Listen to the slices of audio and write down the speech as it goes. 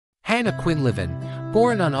Hannah Quinlivan,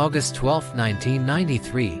 born on August 12,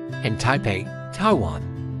 1993, in Taipei,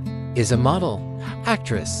 Taiwan, is a model,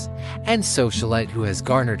 actress, and socialite who has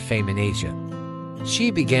garnered fame in Asia. She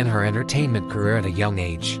began her entertainment career at a young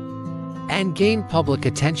age and gained public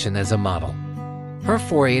attention as a model. Her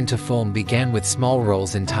foray into film began with small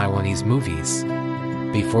roles in Taiwanese movies,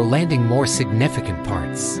 before landing more significant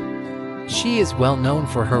parts. She is well known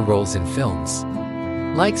for her roles in films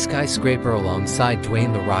like Skyscraper alongside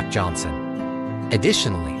Dwayne "The Rock" Johnson.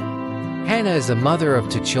 Additionally, Hannah is a mother of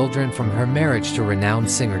 2 children from her marriage to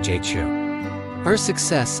renowned singer Jay Chou. Her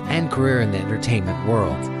success and career in the entertainment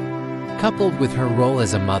world, coupled with her role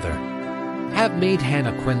as a mother, have made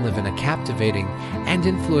Hannah Quinlivan a captivating and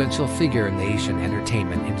influential figure in the Asian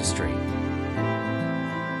entertainment industry.